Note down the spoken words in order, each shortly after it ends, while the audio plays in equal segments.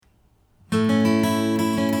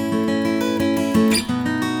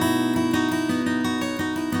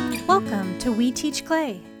to We Teach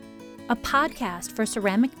Clay, a podcast for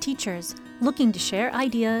ceramic teachers looking to share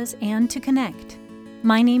ideas and to connect.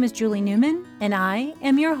 My name is Julie Newman, and I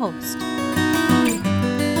am your host.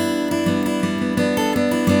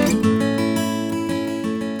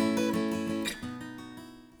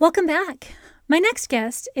 Welcome back. My next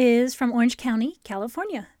guest is from Orange County,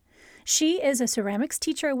 California. She is a ceramics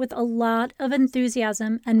teacher with a lot of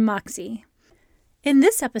enthusiasm and moxie. In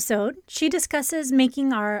this episode, she discusses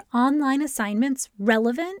making our online assignments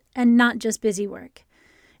relevant and not just busy work.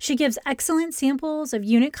 She gives excellent samples of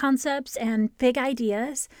unit concepts and big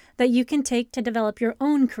ideas that you can take to develop your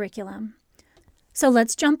own curriculum. So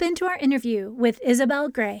let's jump into our interview with Isabel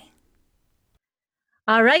Gray.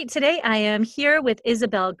 All right, today I am here with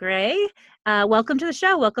Isabel Gray. Welcome to the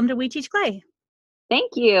show. Welcome to We Teach Clay.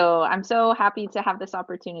 Thank you. I'm so happy to have this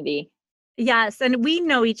opportunity. Yes, and we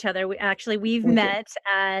know each other. We've met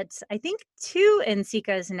at, I think, 2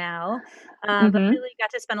 NCECAs now, but really got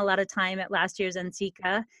to spend a lot of time at last year's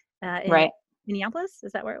NCECA in Minneapolis.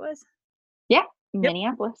 Is that where it was? Yeah, Yep.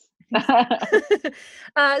 Minneapolis.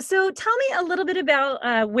 So tell me a little bit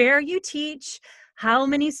about where you teach, how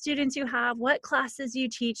many students you have, what classes you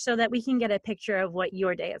teach, so that we can get a picture of what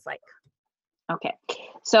your day is like. Okay,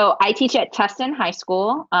 so I teach at Tustin High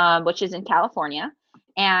School, which is in California.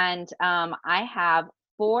 And I have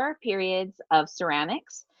 4 periods of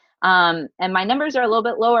ceramics. And my numbers are a little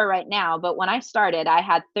bit lower right now, but when I started, I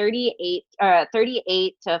had 38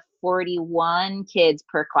 to 41 kids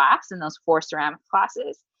per class in those 4 ceramics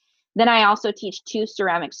classes. Then I also teach 2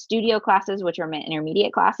 ceramic studio classes, which are my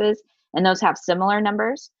intermediate classes, and those have similar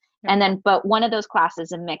numbers. Okay. And then, but one of those classes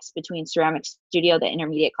is a mix between ceramic studio, the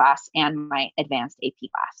intermediate class, and my advanced AP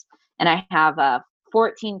class. And I have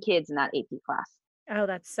 14 kids in that AP class. Oh,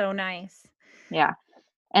 that's so nice. Yeah.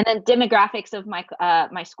 And then demographics of my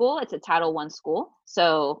my school, it's a Title I school.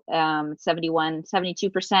 So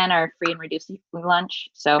 72% are free and reduced lunch.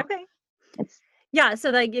 So okay. So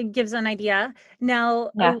that gives an idea.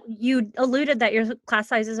 Now, you alluded that your class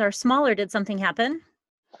sizes are smaller. Did something happen?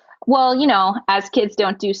 Well, you know, as kids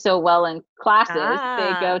don't do so well in classes,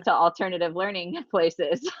 they go to alternative learning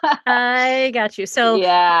places. I got you. So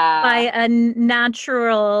by a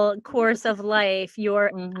natural course of life,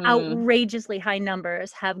 your outrageously high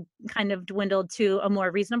numbers have kind of dwindled to a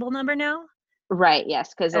more reasonable number now? Right,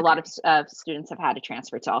 yes, because a lot of students have had to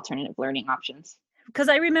transfer to alternative learning options. Because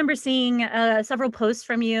I remember seeing several posts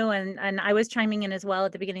from you, and I was chiming in as well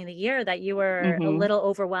at the beginning of the year that you were a little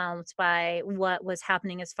overwhelmed by what was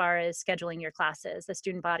happening as far as scheduling your classes, the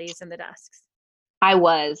student bodies and the desks. I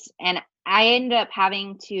was, and I ended up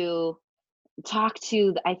having to talk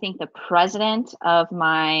to, I think, the president of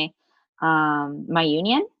my my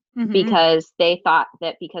union, because they thought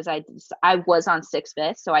that because I was on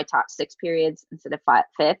 6/5, so I taught 6 periods instead of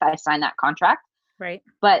 5/5, I signed that contract. Right.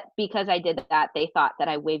 But because I did that, they thought that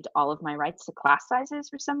I waived all of my rights to class sizes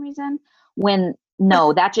for some reason, when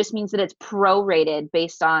no, that just means that it's prorated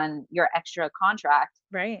based on your extra contract.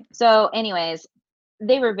 Right. So anyways,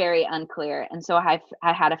 they were very unclear. And so I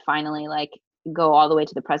had to finally go all the way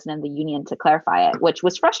to the president of the union to clarify it, which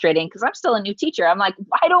was frustrating because I'm still a new teacher. I'm like,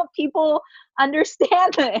 why don't people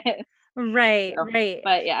understand it? Right, right.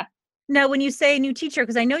 But yeah. Now, when you say new teacher,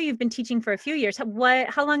 because I know you've been teaching for a few years, how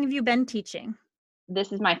long have you been teaching?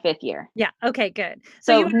 This is my 5th year. Yeah. Okay, good.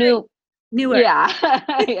 So you're newer. Yeah.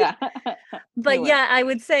 Yeah. But newer. Yeah, I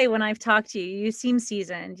would say when I've talked to you, you seem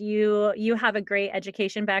seasoned. You have a great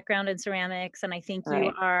education background in ceramics, and I think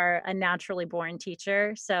you are a naturally born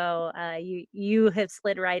teacher. So you have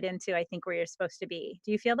slid right into, I think, where you're supposed to be.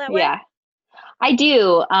 Do you feel that way? Yeah, I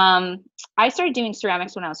do. I started doing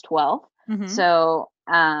ceramics when I was 12. So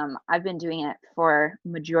I've been doing it for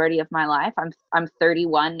majority of my life. I'm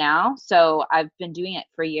 31 now, so I've been doing it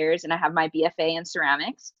for years, and I have my BFA in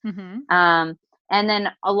ceramics. And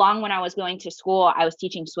then along when I was going to school, I was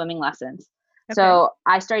teaching swimming lessons. Okay. So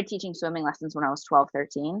I started teaching swimming lessons when I was 12,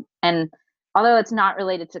 13. And although it's not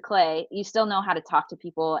related to clay, you still know how to talk to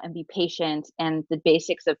people and be patient and the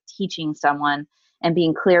basics of teaching someone and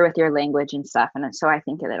being clear with your language and stuff. And so I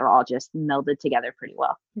think that it all just melded together pretty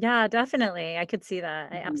well. Yeah, definitely. I could see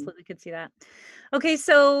that. I absolutely could see that. Okay,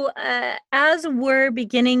 so as we're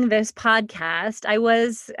beginning this podcast, I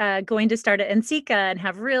was going to start at NCECA and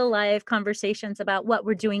have real life conversations about what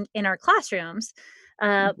we're doing in our classrooms.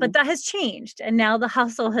 But that has changed. And now the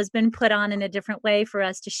hustle has been put on in a different way for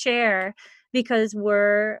us to share because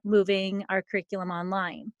we're moving our curriculum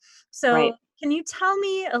online. So can you tell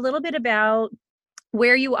me a little bit about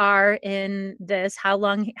where you are in this? How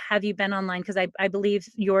long have you been online? Because I believe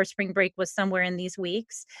your spring break was somewhere in these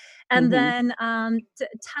weeks. And then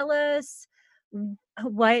tell us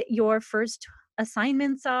what your first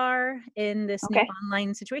assignments are in this new Okay.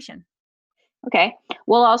 online situation. Okay.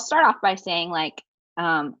 Well, I'll start off by saying like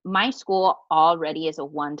my school already is a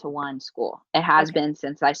one-to-one school. It has Okay. been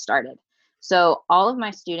since I started. So all of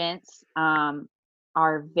my students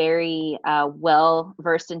are very well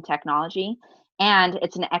versed in technology, and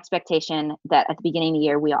it's an expectation that at the beginning of the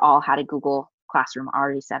year we all had a Google Classroom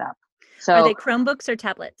already set up. Are they So Chromebooks or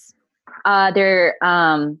tablets? uh, they're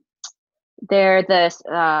um, they're this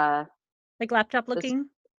Like laptop this looking?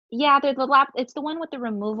 yeah, they're the lap. It's the one with the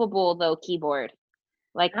removable though keyboard.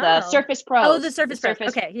 Like the Oh. Surface Oh, the Pros, Surface Pros.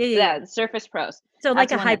 Okay. Yeah, yeah, yeah. The Surface Pros. So like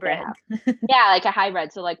That's a the one that they hybrid. have. Yeah, like a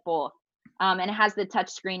hybrid, so like both. And it has the touch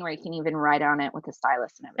screen where you can even write on it with a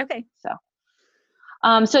stylus and everything. Okay.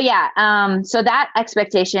 So that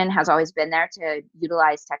expectation has always been there to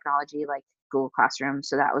utilize technology like Google Classroom.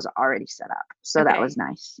 So that was already set up. So that was Okay.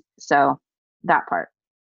 nice. So that part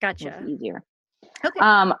was Gotcha. easier. Okay.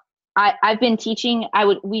 Um, I've been teaching.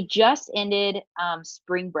 We just ended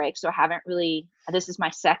spring break, so I haven't really. This is my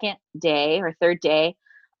second day or third day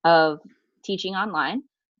of teaching online.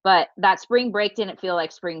 But that spring break didn't feel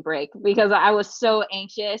like spring break because I was so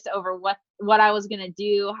anxious over what I was gonna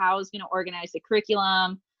do, how I was gonna organize the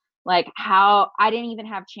curriculum, like how I didn't even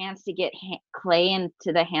have chance to get clay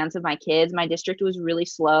into the hands of my kids. My district was really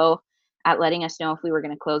slow at letting us know if we were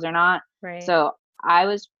gonna close or not. Right. So I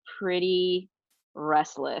was pretty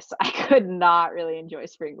restless. I could not really enjoy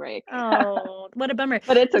spring break. Oh, what a bummer.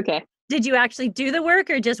 But it's okay. Did you actually do the work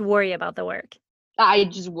or just worry about the work? I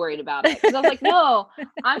just worried about it because I was like, no,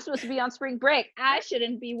 I'm supposed to be on spring break. I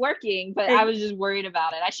shouldn't be working, but I I was just worried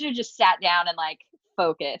about it. I should have just sat down and like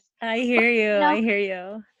focused. I hear you. You know, I hear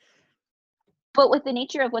you. but with the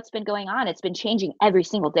nature of what's been going on, it's been changing every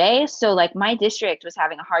single day. So like my district was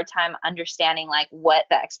having a hard time understanding like what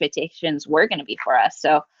the expectations were going to be for us.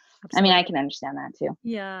 So I mean, I Absolutely. can understand that too.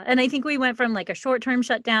 Yeah, and I think we went from, like, a short-term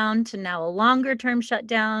shutdown to now a longer-term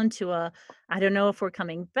shutdown to a I don't know if we're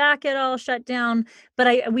coming back at all shutdown,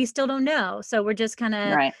 but we still don't know. So we're just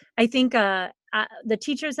kinda Right. I think, the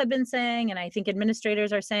teachers have been saying, and I think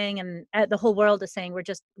administrators are saying, and, the whole world is saying,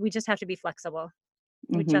 we just have to be flexible.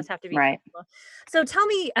 We Hmm. just have to be Right. flexible. So tell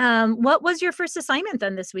me, what was your first assignment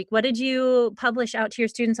then this week? What did you publish out to your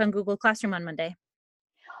students on Google Classroom on Monday?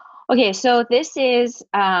 Okay, so this is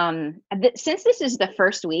since this is the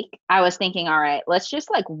first week, I was thinking, all right, let's just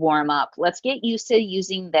like warm up. Let's get used to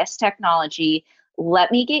using this technology.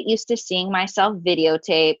 Let me get used to seeing myself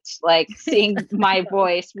videotaped, like seeing my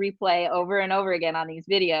voice replay over and over again on these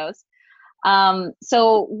videos.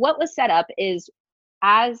 So what was set up is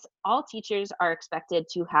as all teachers are expected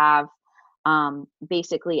to have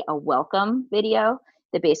basically a welcome video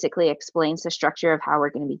that basically explains the structure of how we're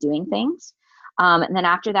going to be doing things. And then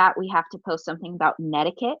after that, we have to post something about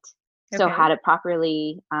netiquette. So, Okay. how to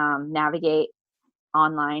properly navigate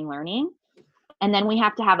online learning. And then we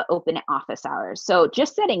have to have open office hours. So,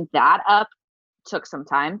 just setting that up took some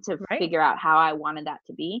time to Right. figure out how I wanted that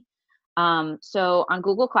to be. So on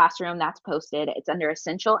Google Classroom, that's posted. It's under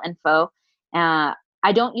Essential Info.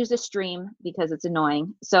 I don't use a stream because it's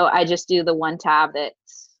annoying. So I just do the one tab that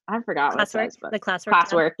I forgot what it Classwork, says, but the classwork tab?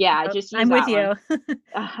 classwork. Yeah, I Yep, just use I'm with that one.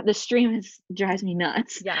 you. The stream drives me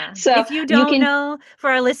nuts. Yeah. So If you you don't can, know for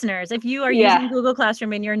our listeners, if you are yeah, using Google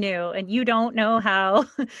Classroom and you're new and you don't know how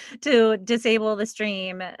to disable the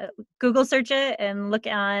stream, Google search it and look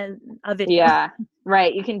at a video. yeah,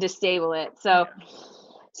 right. You can disable it. So, Yeah.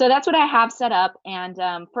 so that's what I have set up. And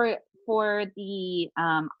for the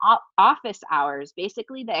office hours,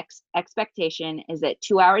 basically the expectation is that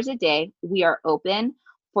 2 hours a day we are open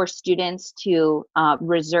for students to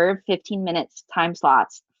reserve 15 minutes time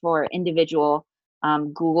slots for individual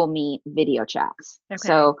Google Meet video chats. Okay.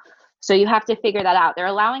 So you have to figure that out. They're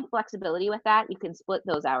allowing flexibility with that. You can split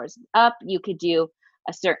those hours up. You could do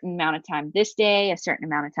a certain amount of time this day, a certain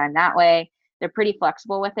amount of time that way. They're pretty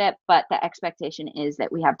flexible with it, but the expectation is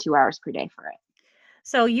that we have 2 hours per day for it.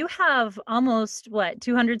 So you have almost what,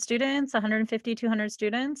 200 students, 150, 200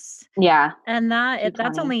 students? Yeah, And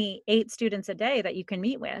that's 220, only 8 students a day that you can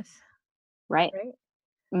meet with, right? right?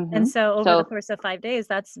 And Hmm. so over the So course of 5 days,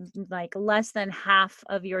 that's like less than half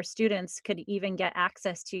of your students could even get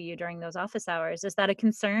access to you during those office hours. Is that a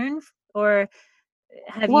concern or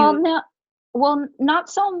have well, you no, not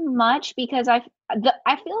so much because I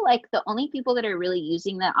feel like the only people that are really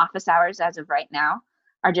using the office hours as of right now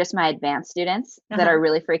are just my advanced students that Uh-huh. are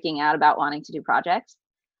really freaking out about wanting to do projects.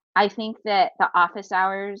 I think that the office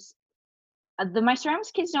hours, the my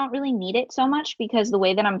ceramics kids don't really need it so much because the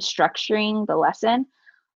way that I'm structuring the lesson,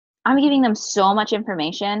 I'm giving them so much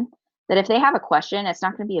information that if they have a question, it's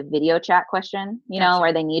not going to be a video chat question, Gotcha.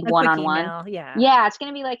 where they need A quick one-on-one. email. Yeah. Yeah, it's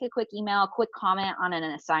going to be like a quick email, a quick comment on an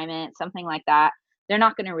assignment, something like that. They're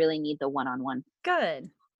not going to really need the one-on-one. Good.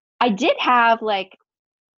 I did have like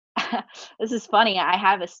this is funny. I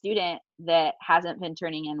have a student that hasn't been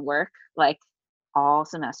turning in work like all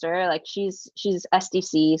semester. Like she's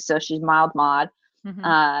SDC, so she's mild mod. Hmm.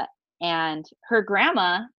 Uh, and her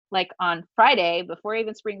grandma, like on Friday before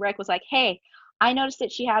even spring break, was like, "Hey, I noticed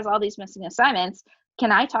that she has all these missing assignments.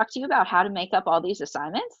 Can I talk to you about how to make up all these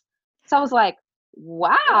assignments?" So I was like,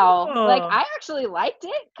 "Wow!" Like Oh, I actually liked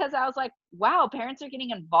it because I was like, "Wow, parents are getting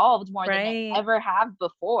involved more than they right. ever have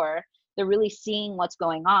before. They're really seeing what's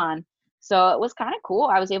going on." So it was kind of cool.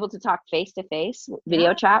 I was able to talk face to face, video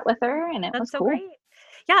Yeah. chat with her, and it That's was so cool. great.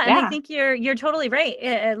 Yeah, and I Yeah, think you're totally right.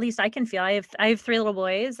 At least I can feel. I have 3 little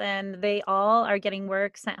boys, and they all are getting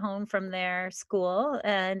work sent home from their school,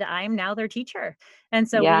 and I'm now their teacher. And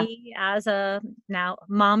so yeah. we, as a now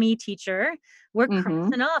mommy teacher, we're Mhm.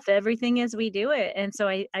 crossing off everything as we do it. And so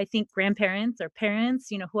I think grandparents or parents,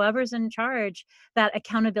 whoever's in charge, that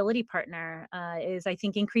accountability partner is, I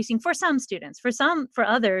think, increasing for some students. For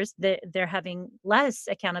others, they're having less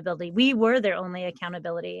accountability. We were their only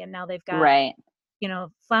accountability, and now they've got Right.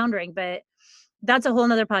 floundering, but that's a whole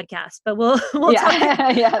nother podcast. But we'll we'll talk. Yeah.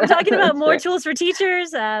 We're Yeah, talking about that's more true. tools for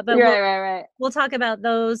teachers, but Right, right, right. we'll talk about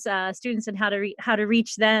those students and how to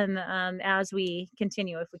reach them as we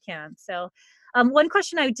continue if we can. So, one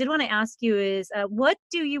question I did want to ask you is, what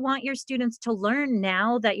do you want your students to learn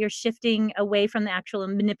now that you're shifting away from the actual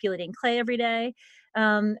manipulating clay every day?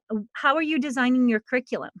 How are you designing your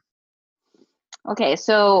curriculum? Okay,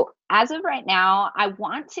 so as of right now, I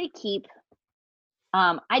want to keep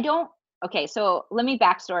I don't okay, so let me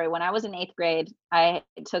backstory. When I was in 8th grade, I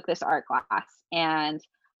took this art class and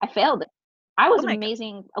I failed it. I Oh was my god!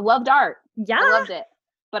 amazing. I loved art. Yeah, I loved it.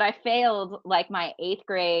 But I failed like my 8th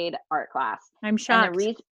grade art class. I'm And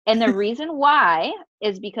the shocked. reason why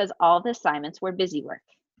is because all the assignments were busy work.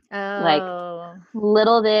 Like Oh,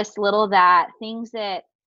 little this, little that, things that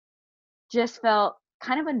just felt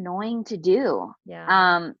kind of annoying to do.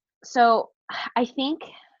 yeah. So I think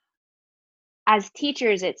as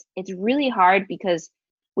teachers, it's really hard because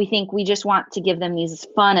we think we just want to give them these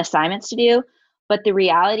fun assignments to do, but the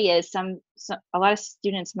reality is a lot of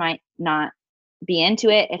students might not be into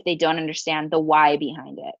it if they don't understand the why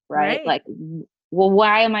behind it, right? Right. Like, well,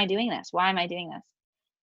 why am I doing this? Why am I doing this?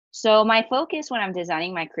 So my focus when I'm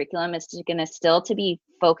designing my curriculum is going to still to be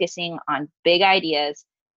focusing on big ideas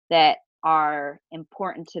that are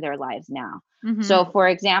important to their lives now. So Mhm. for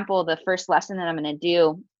example, the first lesson that I'm going to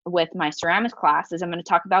do with my ceramics class is I'm going to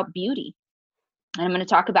talk about beauty. And I'm going to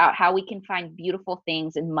talk about how we can find beautiful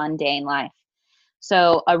things in mundane life.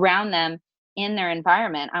 So around them in their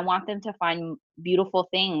environment, I want them to find beautiful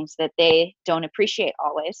things that they don't appreciate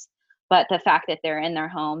always, but the fact that they're in their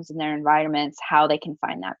homes and their environments, how they can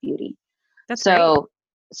find that beauty. That's great.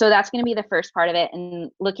 So that's going to be the first part of it,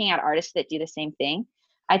 and looking at artists that do the same thing.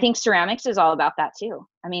 I think ceramics is all about that too.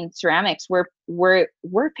 I mean, ceramics, we're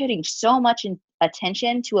putting so much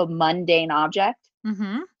attention to a mundane object.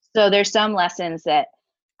 Mhm. So there's some lessons that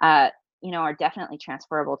uh, are definitely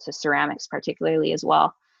transferable to ceramics, particularly as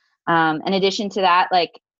well. In addition to that,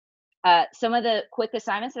 like some of the quick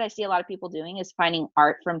assignments that I see a lot of people doing is finding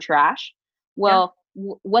art from trash. Yeah, Well,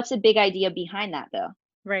 what's a big idea behind that though?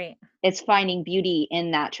 right. It's finding beauty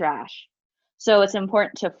in that trash. So it's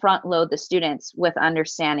important to front load the students with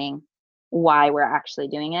understanding why we're actually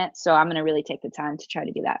doing it. So I'm going to really take the time to try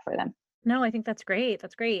to do that for them. No, I think that's great.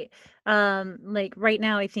 That's great. Like right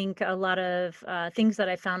now, I think a lot of things that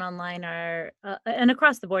I found online are, and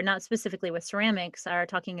across the board, not specifically with ceramics, are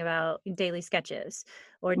talking about daily sketches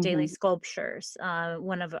or daily Hmm. sculptures.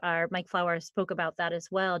 One of our Mike Flowers spoke about that as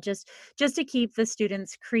well, just to keep the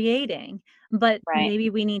students creating. But Right.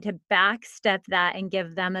 maybe we need to backstep that and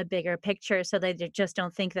give them a bigger picture so they just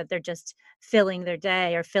don't think that they're just filling their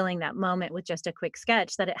day or filling that moment with just a quick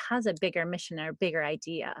sketch, that it has a bigger mission or a bigger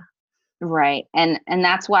idea. Right. And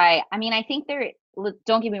that's why I mean I think there look,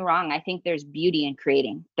 don't get me wrong, I think there's beauty in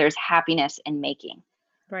creating. There's happiness in making.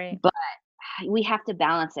 Right. But we have to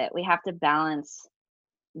balance it. We have to balance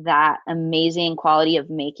that amazing quality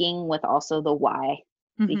of making with also the why,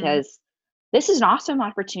 Mhm. because this is an awesome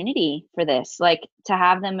opportunity for this, like to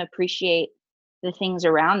have them appreciate the things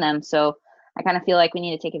around them. So I kind of feel like we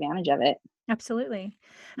need to take advantage of it. Absolutely.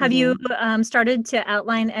 Have you, Hmm. started to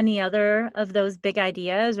outline any other of those big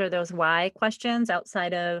ideas or those why questions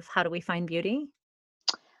outside of how do we find beauty?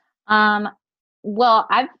 Um, well,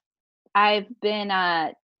 I've been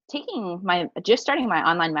just starting my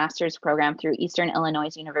online master's program through Eastern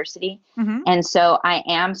Illinois University. Mm-hmm. And so I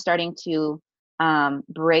am starting to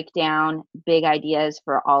break down big ideas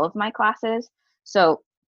for all of my classes. So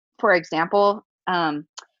for example,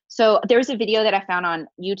 so there's a video that I found on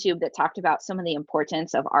YouTube that talked about some of the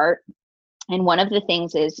importance of art. And one of the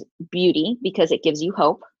things is beauty, because it gives you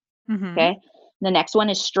hope. Mm-hmm. Okay. The next one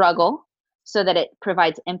is struggle, so that it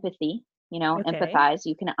provides empathy, Okay. empathize.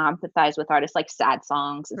 You can empathize with artists, like sad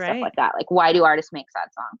songs and stuff Right. like that. Like, why do artists make sad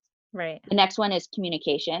songs? Right. The next one is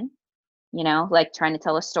communication, like trying to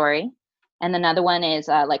tell a story. And another one is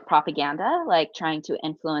like propaganda, like trying to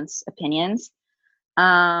influence opinions.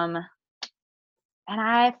 And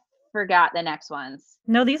I forgot the next ones.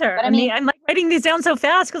 No, these are, But I'm like writing these down so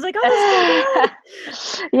fast because like, oh, this is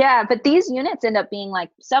so good. Yeah, but these units end up being like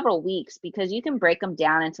several weeks, because you can break them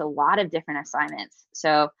down into a lot of different assignments.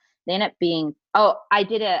 So they end up being, I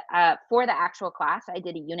did for the actual class, I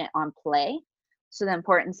did a unit on play. So the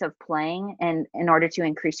importance of playing, and in order to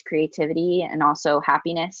increase creativity and also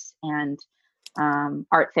happiness, and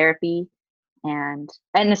art therapy. And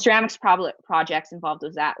the ceramics projects involved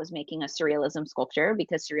with that was making a surrealism sculpture,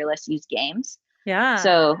 because surrealists use games. Yeah.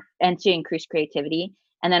 So, and to increase creativity,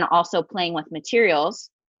 and then also playing with materials.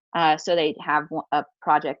 So they have a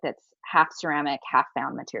project that's half ceramic, half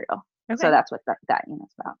found material. Okay. So that's what that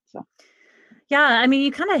unit's about. So, yeah, I mean,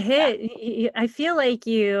 you kind of hit. I feel like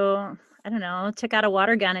you, I don't know, took out a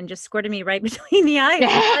water gun and just squirted me right between the eyes.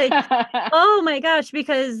 Like, oh my gosh,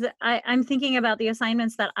 because I'm thinking about the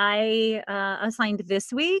assignments that I assigned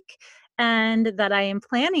this week, and that I am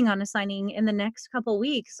planning on assigning in the next couple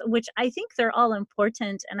weeks, which I think they're all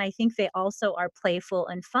important. And I think they also are playful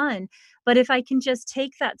and fun. But if I can just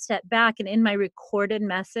take that step back, and in my recorded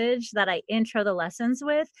message that I intro the lessons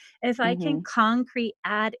with, if I can concrete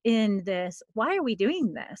add in this, why are we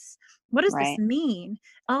doing this? What does this mean?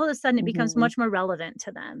 All of a sudden it becomes much more relevant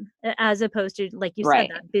to them, as opposed to, like you said,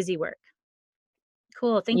 that busy work.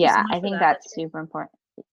 Cool. Thank you so much for that. I think that's super important.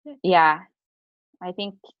 Yeah. I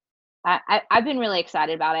think I've been really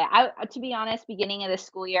excited about it. To be honest, beginning of the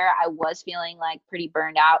school year, I was feeling like pretty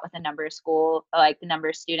burned out with the number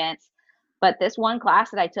of students. But this one class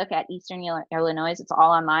that I took at Eastern Illinois, it's all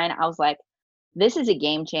online. I was like, this is a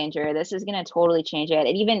game changer. This is going to totally change it.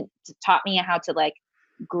 It even taught me how to like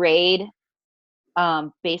grade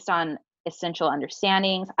based on essential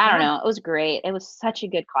understandings. I don't know. It was great. It was such a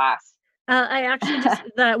good class. I actually just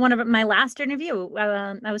one of my last interview,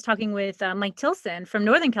 I was talking with Mike Tilson from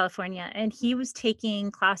Northern California, and he was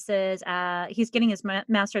taking classes. He's getting his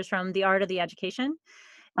master's from the Art of the Education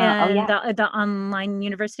and the online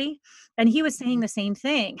university. And he was saying the same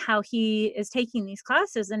thing, how he is taking these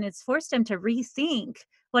classes and it's forced him to rethink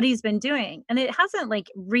what he's been doing. And it hasn't like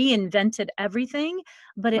reinvented everything,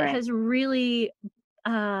 but it has really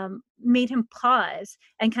made him pause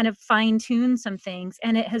and kind of fine tune some things,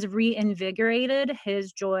 and it has reinvigorated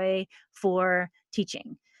his joy for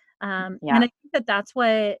teaching. And I think that that's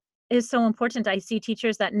what is so important. I see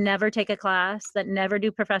teachers that never take a class, that never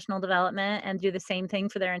do professional development, and do the same thing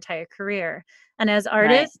for their entire career. And as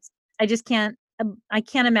artists, I just can't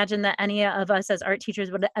imagine that any of us as art teachers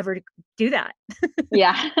would ever do that.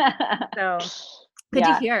 So good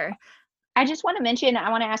to hear. I just want to mention, I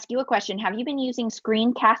want to ask you a question. Have you been using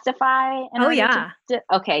Screencastify?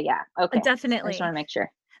 Okay. Definitely. I just want to make sure.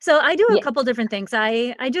 So I do a couple different things.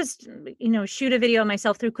 I just, shoot a video of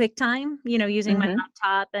myself through QuickTime, using my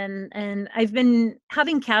laptop, and I've been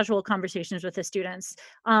having casual conversations with the students.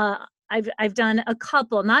 I've done a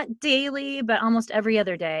couple, not daily, but almost every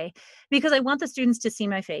other day, because I want the students to see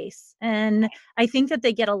my face. And I think that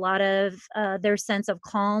they get a lot of their sense of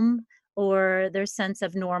calm or their sense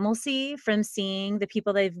of normalcy from seeing the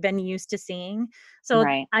people they've been used to seeing. So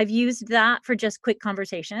I've used that for just quick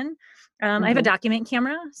conversation. I have a document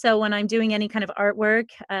camera. So when I'm doing any kind of artwork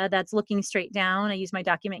that's looking straight down, I use my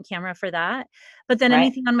document camera for that. But then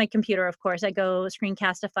anything on my computer, of course, I go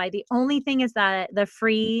Screencastify. The only thing is that the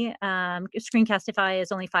free Screencastify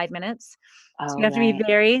is only 5 minutes. So you have to be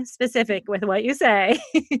very specific with what you say.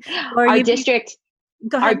 Our district,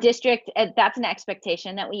 that's an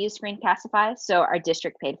expectation that we use Screencastify. So our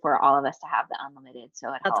district paid for all of us to have the unlimited.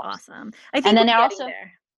 So that's helps. Awesome. I think, and then it also,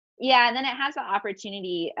 and then it has the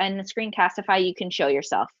opportunity, and the Screencastify, you can show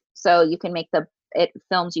yourself. So you can make it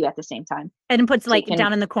films you at the same time. And it puts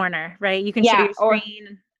down in the corner, right? You can show your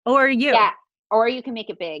screen or you. Yeah. Or you can make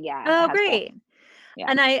it big. Yeah. Oh, great. Yeah.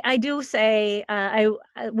 And I do say,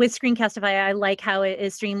 with Screencastify, I like how it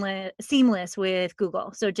is seamless with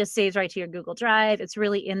Google. So it just saves right to your Google Drive. It's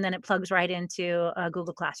really, and then it plugs right into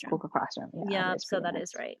Google Classroom. Google Classroom. Yeah. So that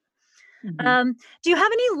is right. Mhm. Do you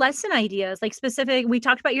have any lesson ideas, like specific? We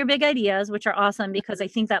talked about your big ideas, which are awesome because I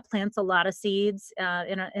think that plants a lot of seeds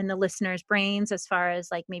in the listeners' brains as far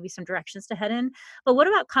as like maybe some directions to head in. But what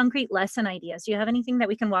about concrete lesson ideas? Do you have anything that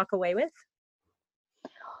we can walk away with?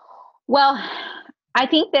 Well, I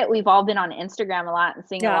think that we've all been on Instagram a lot and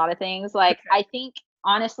seeing a Yeah, lot of things. for Like, sure. I think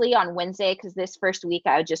honestly on Wednesday, because this first week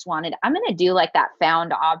I just wanted, I'm going to do like that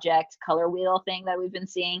found object color wheel thing that we've been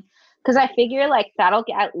seeing. Because I figure like that'll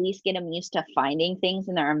at least get them used to finding things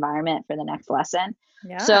in their environment for the next lesson.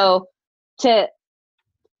 Yeah. So, to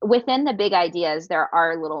within the big ideas, there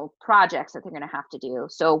are little projects that they're going to have to do.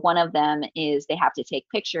 So one of them is they have to take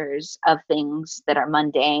pictures of things that are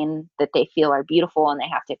mundane that they feel are beautiful and they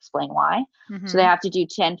have to explain why. So they Hmm. have to do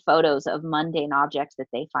 10 photos of mundane objects that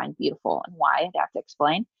they find beautiful and why they have to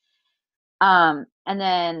explain. Um, and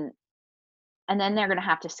then and then they're going to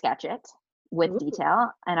have to sketch it with Ooh.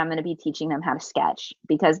 detail, and I'm going to be teaching them how to sketch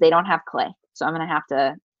because they don't have clay. So I'm going to have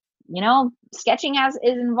to, sketching has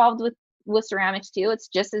is involved with ceramics too. It's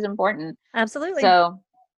just as important. Absolutely. So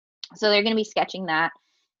they're going to be sketching that.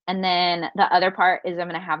 And then the other part is I'm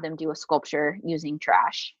going to have them do a sculpture using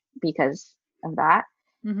trash because of that.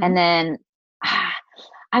 Hmm. And then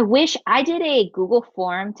I wish I did a Google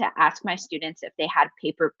form to ask my students if they had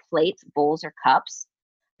paper plates, bowls, or cups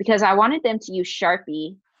because I wanted them to use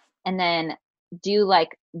Sharpie and then do like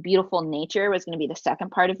beautiful nature was going to be the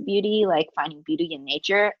second part of beauty, like finding beauty in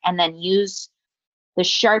nature, and then use the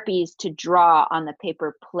Sharpies to draw on the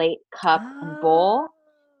paper plate, cup, and bowl. Oh.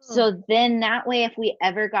 So then that way, if we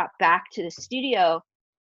ever got back to the studio,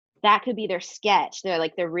 that could be their sketch. They're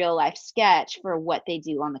like their real life sketch for what they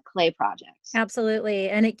do on the clay projects. Absolutely.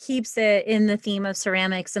 And it keeps it in the theme of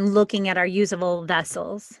ceramics and looking at our usable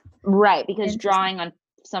vessels. Right, because Interesting. drawing on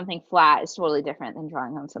something flat is totally different than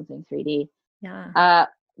drawing on something 3D. Yeah. Uh,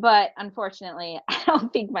 but unfortunately, I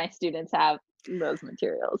don't think my students have those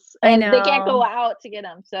materials I and they can't know. go out to get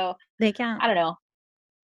them. So They can't. I don't know.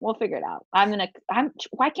 We'll figure it out.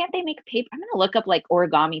 Why can't they make paper? I'm gonna look up like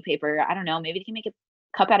origami paper. I don't know. Maybe they can make a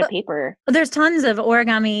cup out of paper. There's tons of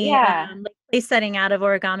origami, Yeah. like place setting out of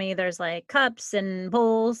origami. There's like cups and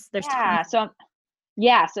bowls. There's tons.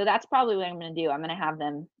 Yeah. So that's probably what I'm gonna do. I'm gonna have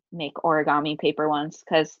them make origami paper ones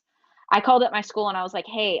because I called up my school and I was like,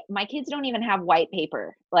 "Hey, my kids don't even have white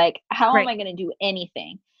paper. Like, how am Right. I gonna do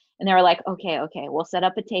anything?" And they were like, "Okay, okay, we'll set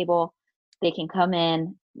up a table. They can come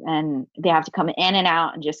in and they have to come in and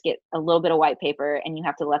out and just get a little bit of white paper, and you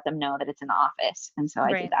have to let them know that it's in the office." And so I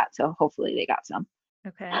did Right. that. So hopefully they got some.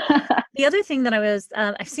 Okay. The other thing that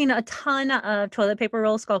I've seen a ton of toilet paper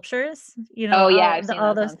roll sculptures, Oh yeah, all I've seen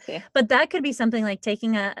all those those, ones too. but that could be something like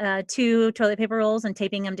taking two toilet paper rolls and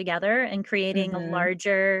taping them together and creating a Mhm.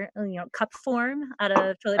 larger, cup form out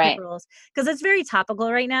of toilet Right. paper rolls because it's very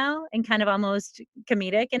topical right now and kind of almost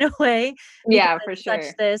comedic in a way because Yeah, for it's such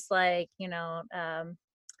sure. this like,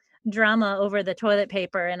 drama over the toilet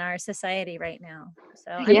paper in our society right now.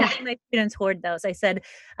 So I'm Yeah. having my students hoard those. I said,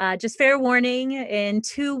 just fair warning, in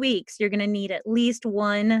 2 weeks, you're going to need at least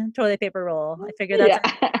one toilet paper roll. I figure that's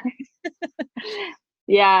Yeah. a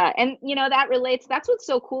Yeah, and that relates that's what's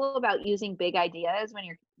so cool about using big ideas when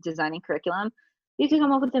you're designing curriculum. You can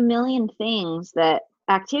come up with a million things that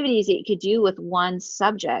activities that you could do with one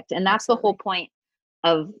subject, and that's the whole absolutely.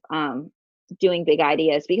 point of doing big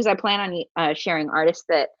ideas because I plan on sharing artists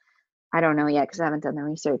that I don't know yet because I haven't done the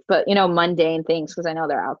research, but mundane things because I know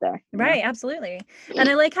they're out there. Right, absolutely. And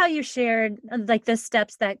I like how you shared like the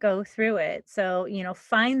steps that go through it. So,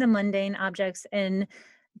 find the mundane objects and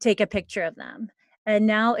take a picture of them. And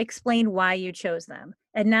now explain why you chose them.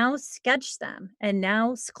 And now sketch them. And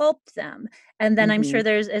now sculpt them. And then I'm sure Hmm.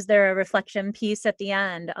 is there a reflection piece at the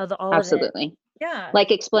end of all of it? Absolutely. Yeah.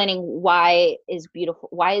 Like explaining why is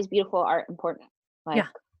beautiful art important? Like Yeah.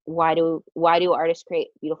 why do artists create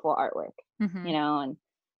beautiful artwork? Hmm. And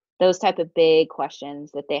those type of big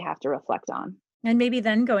questions that they have to reflect on. And maybe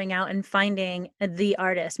then going out and finding the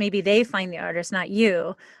artist. Maybe they find the artist, not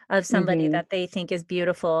you, of somebody Mhm. that they think is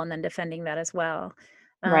beautiful and then defending that as well.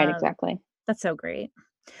 Right, Um, exactly. that's so great.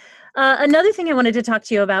 Another thing I wanted to talk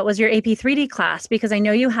to you about was your AP 3D class, because I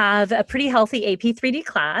know you have a pretty healthy AP 3D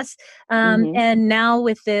class. Mhm. And now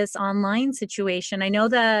with this online situation, I know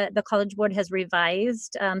that the College Board has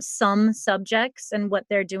revised some subjects and what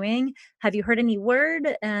they're doing. Have you heard any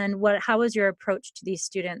word? And how is your approach to these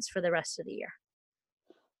students for the rest of the year?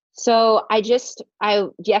 So I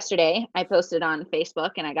yesterday I posted on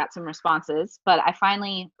Facebook and I got some responses, but I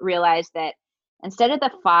finally realized that instead of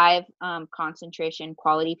the five concentration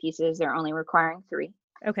quality pieces, they're only requiring three.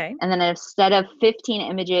 Okay. And then instead of 15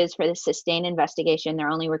 images for the sustained investigation, they're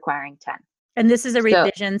only requiring 10. And this is a So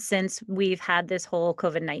revision since we've had this whole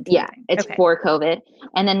COVID-19 yeah, thing. it's Okay. for COVID.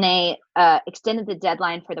 And then they extended the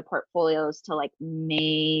deadline for the portfolios to like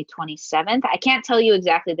May 27th. I can't tell you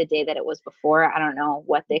exactly the day that it was before. I don't know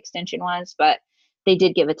what the extension was, but they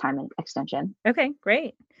did give a time extension. Okay,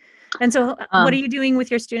 great. And so what are Um, you doing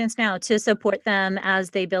with your students now to support them as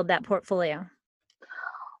they build that portfolio?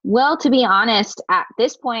 well, to be honest, at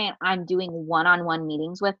this point, I'm doing one-on-one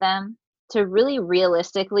meetings with them to really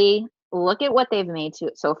realistically look at what they've made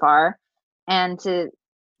so far and to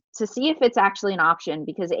see if it's actually an option,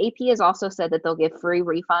 because AP has also said that they'll give free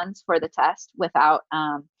refunds for the test without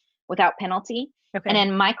penalty. And Okay.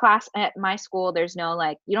 in my class at my school, there's no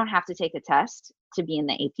like, you don't have to take a test to be in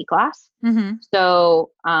the AP class. Mm-hmm. So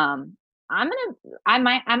I'm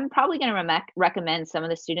probably gonna recommend some of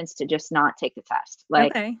the students to just not take the test,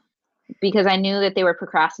 like, Okay. because I knew that they were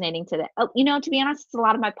procrastinating to the. Oh, to be honest, it's a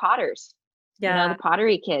lot of my potters, Yeah. the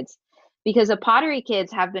pottery kids, because the pottery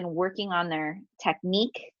kids have been working on their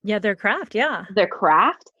technique, Yeah, their craft. Yeah. their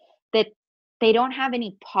craft, that they don't have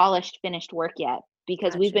any polished finished work yet,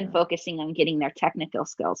 because Got we've been you. focusing on getting their technical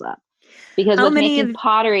skills up, because How with many making of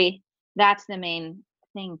pottery, that's the main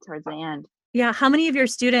thing towards the end. Yeah, how many of your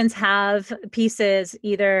students have pieces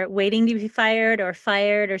either waiting to be fired or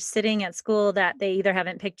sitting at school that they either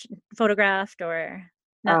haven't photographed or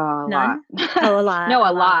Oh, no, a lot. none? Oh, a lot, No,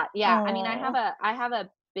 a a lot. lot. Yeah. I mean, Oh, I have a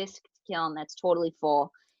bisque kiln that's totally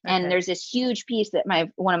full. And okay. there's this huge piece that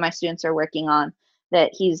one of my students are working on,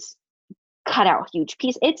 that he's cut out a huge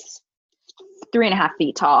piece. It's 3.5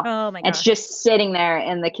 feet tall. Oh my It's gosh. just sitting there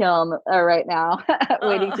in the kiln right now,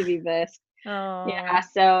 waiting Oh, to be bisque. Yeah. oh,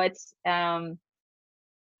 So it's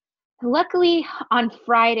luckily, on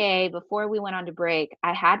Friday, before we went on to break,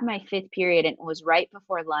 I had my fifth period and it was right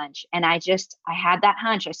before lunch. And I had that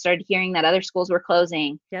hunch. I started hearing that other schools were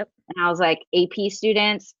closing. yep. And I was like, AP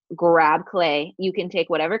students, grab clay. You can take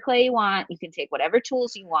whatever clay you want. You can take whatever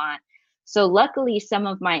tools you want. So luckily, some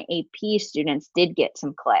of my AP students did get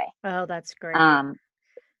some clay. Oh, that's great. Um,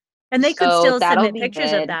 And they could so still that'll submit be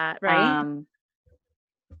pictures of good. that, right?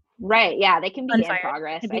 Right. Yeah, they can be in Unfired.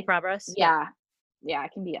 progress. It'd be progress. Yep. Yeah. Yeah,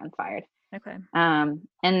 it can be unfired. Okay.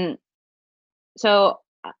 And so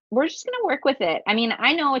we're just going to work with it. I mean,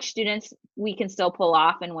 I know which students we can still pull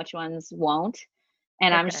off and which ones won't.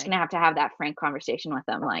 And I'm just Okay. going to have that frank conversation with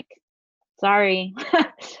them. Like, sorry,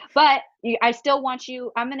 but I still want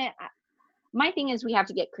you. My thing is we have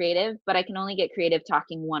to get creative, but I can only get creative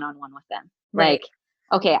talking one-on-one with them. Right.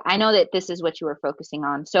 Like, okay, I know that this is what you were focusing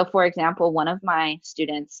on. So for example, one of my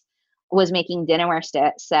students was making dinnerware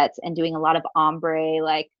sets and doing a lot of ombre,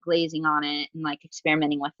 like glazing on it and like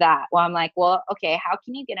experimenting with that. Well, I'm like, well, okay, how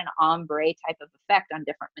can you get an ombre type of effect on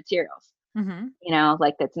different materials? Mm-hmm.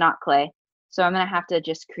 Like that's not clay. So I'm going to have to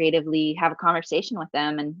just creatively have a conversation with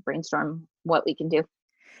them and brainstorm what we can do.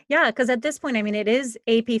 Yeah, because at this point, I mean, it is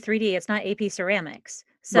AP 3D, it's not AP ceramics.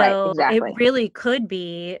 Right, So it exactly. really could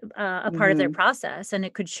be a part of their Hmm. process, and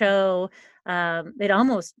it could show, it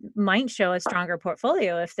almost might show a stronger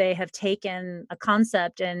portfolio if they have taken a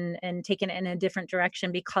concept and taken it in a different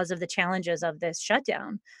direction because of the challenges of this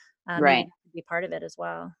shutdown. Maybe Right. that could be part of it as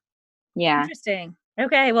well. Yeah. Interesting.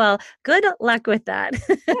 Okay, well, good luck with that.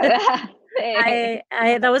 I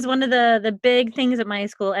that was one of the big things at my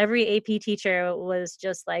school. Every AP teacher was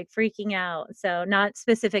just like freaking out. So not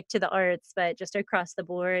specific to the arts, but just across the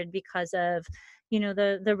board because of,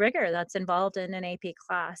 the rigor that's involved in an AP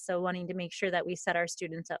class. So wanting to make sure that we set our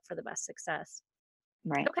students up for the best success.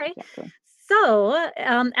 Right, Okay. exactly. So,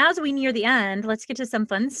 as we near the end, let's get to some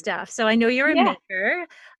fun stuff. So, I know you're a Yeah. maker.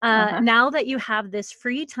 Uh-huh. Now that you have this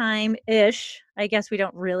free time ish, I guess we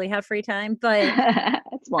don't really have free time, but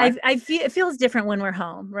It's more. I feel it feels different when we're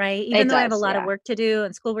home, right? Even It though I have a does, lot of yeah. work to do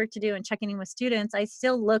and schoolwork to do and checking in with students, I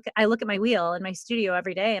look at my wheel in my studio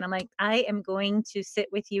every day and I'm like, I am going to sit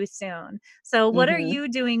with you soon. So, what are Mhm. you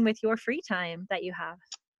doing with your free time that you have?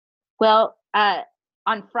 Well,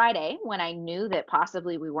 on Friday, when I knew that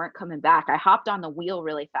possibly we weren't coming back, I hopped on the wheel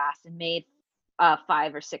really fast and made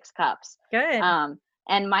 5 or 6 cups. Good. Um,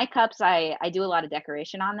 and my cups, I do a lot of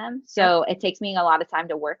decoration on them, Yep. so it takes me a lot of time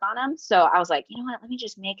to work on them. So I was like, you know what? Let me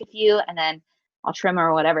just make a few, and then I'll trim 'em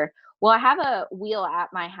or whatever. Well, I have a wheel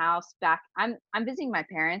at my house back. I'm visiting my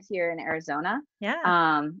parents here in Arizona,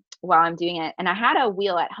 Yeah. while I'm doing it, and I had a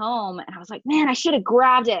wheel at home, and I was like, man, I should have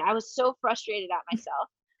grabbed it. I was so frustrated at myself.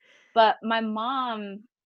 But my mom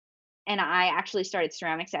and I actually started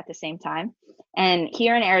ceramics at the same time. And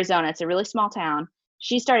here in Arizona, it's a really small town.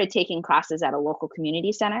 She started taking classes at a local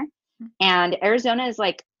community center. And Arizona is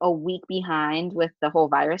like a week behind with the whole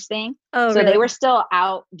virus thing. Oh, So they really? were still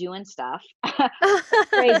out doing stuff.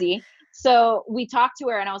 Crazy. So we talked to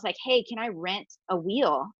her and I was like, hey, can I rent a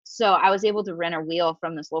wheel? So I was able to rent a wheel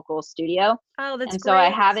from this local studio. Oh, that's And so I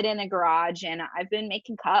great. have it in the garage and I've been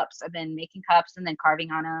making cups. I've been making cups and then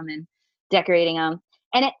carving on them and decorating them.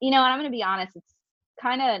 And and I'm going to be honest,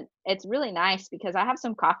 it's really nice because I have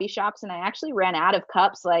some coffee shops and I actually ran out of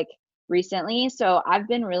cups like recently. So I've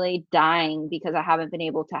been really dying because I haven't been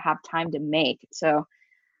able to have time to make. So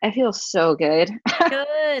I feel so good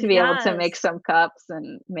Good. to be able to make Yes. some cups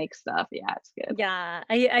and make stuff. Yeah, it's good. Yeah,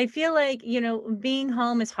 I feel like, being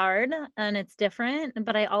home is hard and it's different,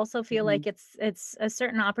 but I also feel Hmm. like it's a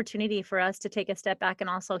certain opportunity for us to take a step back and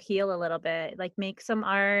also heal a little bit, like make some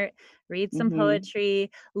art, read some Hmm. poetry,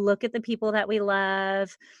 look at the people that we love,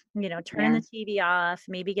 turn the Yeah. TV off,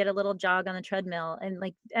 maybe get a little jog on the treadmill. And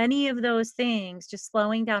like any of those things, just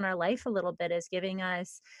slowing down our life a little bit is giving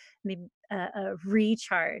us maybe a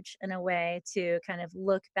recharge in a way to kind of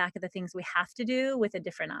look back at the things we have to do with a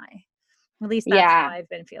different eye. At least that's how Yeah. I've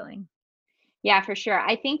been feeling. Yeah, for sure.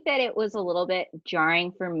 I think that it was a little bit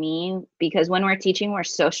jarring for me because when we're teaching, we're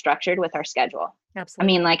so structured with our schedule. I mean,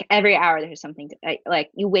 Absolutely. like every hour there's something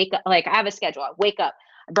like you wake up, like I have a schedule. I wake up,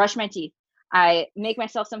 I brush my teeth, I make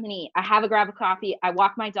myself something to eat, I have a grab of coffee, I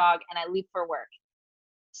walk my dog, and I leave for work.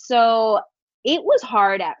 So it was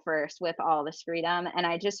hard at first with all this freedom. And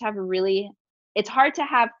I just have it's hard to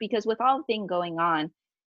have because with all the thing going on,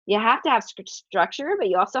 you have to have structure, but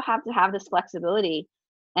you also have to have this flexibility.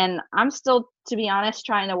 And I'm still, to be honest,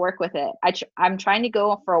 trying to work with it. I'm trying to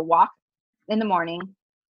go for a walk in the morning,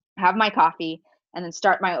 have my coffee, and then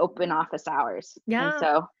start my open office hours. And Yeah.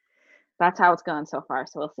 so that's how it's going so far.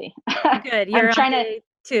 So we'll see. Good. I'm You're on trying to, day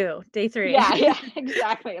 2, day 3. yeah, yeah,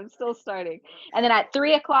 exactly. I'm still starting. And then at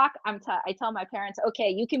 3 o'clock, I tell my parents, okay,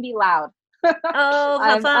 you can be loud. Oh,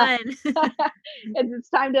 how I'm, fun. it's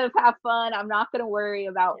time to have fun. I'm not going to worry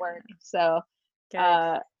about work. Yeah, So, good.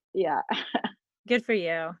 uh, yeah. Good for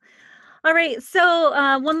you. All right. So,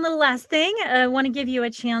 one little last thing. I want to give you a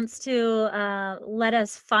chance to let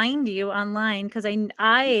us find you online because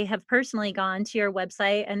I have personally gone to your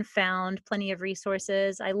website and found plenty of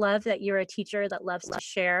resources. I love that you're a teacher that loves to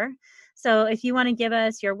share. So, if you want to give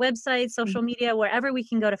us your website, social media, wherever we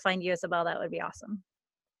can go to find you, Isabel, that would be awesome.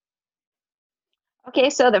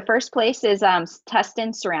 Okay, so the first place is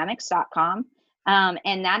tustinceramics.com.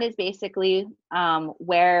 And that is basically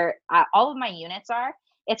where all of my units are.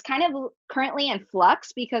 It's kind of currently in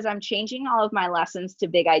flux because I'm changing all of my lessons to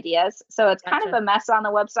big ideas. So it's kind of Gotcha. a mess on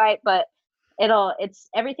the website, but it's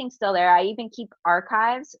everything's still there. I even keep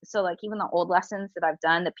archives. So like even the old lessons that I've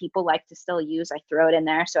done that people like to still use, I throw it in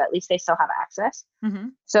there. So at least they still have access. Hmm.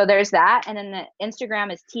 So there's that. And then the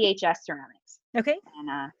Instagram is THS Ceramics. Okay.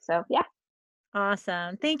 And so yeah,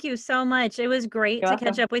 Awesome. Thank you so much. It was great you're to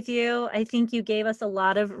catch welcome. up with you. I think you gave us a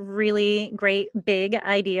lot of really great big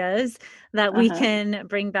ideas that we Uh-huh. can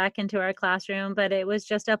bring back into our classroom, but it was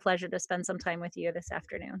just a pleasure to spend some time with you this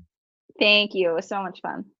afternoon. Thank you. It was so much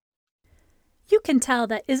fun. You can tell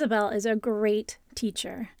that Isabel is a great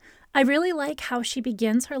teacher. I really like how she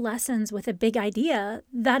begins her lessons with a big idea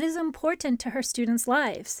that is important to her students'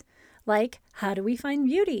 lives, like how do we find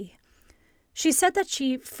beauty? She said that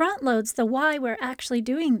she front loads the why we're actually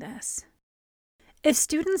doing this. If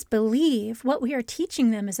students believe what we are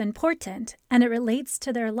teaching them is important and it relates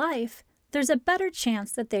to their life, there's a better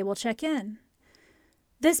chance that they will check in.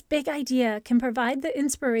 This big idea can provide the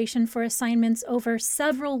inspiration for assignments over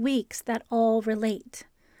several weeks that all relate.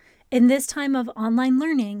 In this time of online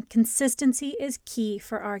learning, consistency is key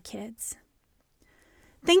for our kids.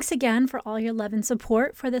 Thanks again for all your love and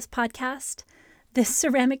support for this podcast. This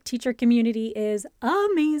ceramic teacher community is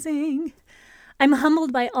amazing. I'm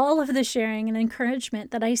humbled by all of the sharing and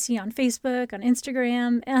encouragement that I see on Facebook, on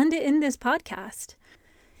Instagram, and in this podcast.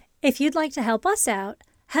 If you'd like to help us out,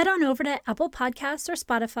 head on over to Apple Podcasts or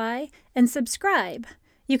Spotify and subscribe.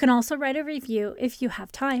 You can also write a review if you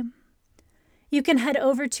have time. You can head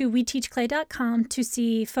over to weteachclay.com to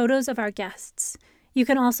see photos of our guests. You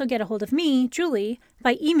can also get a hold of me, Julie,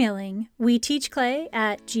 by emailing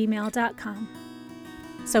weteachclay@gmail.com.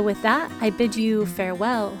 So with that, I bid you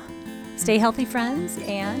farewell. Stay healthy, friends,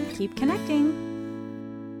 and keep connecting.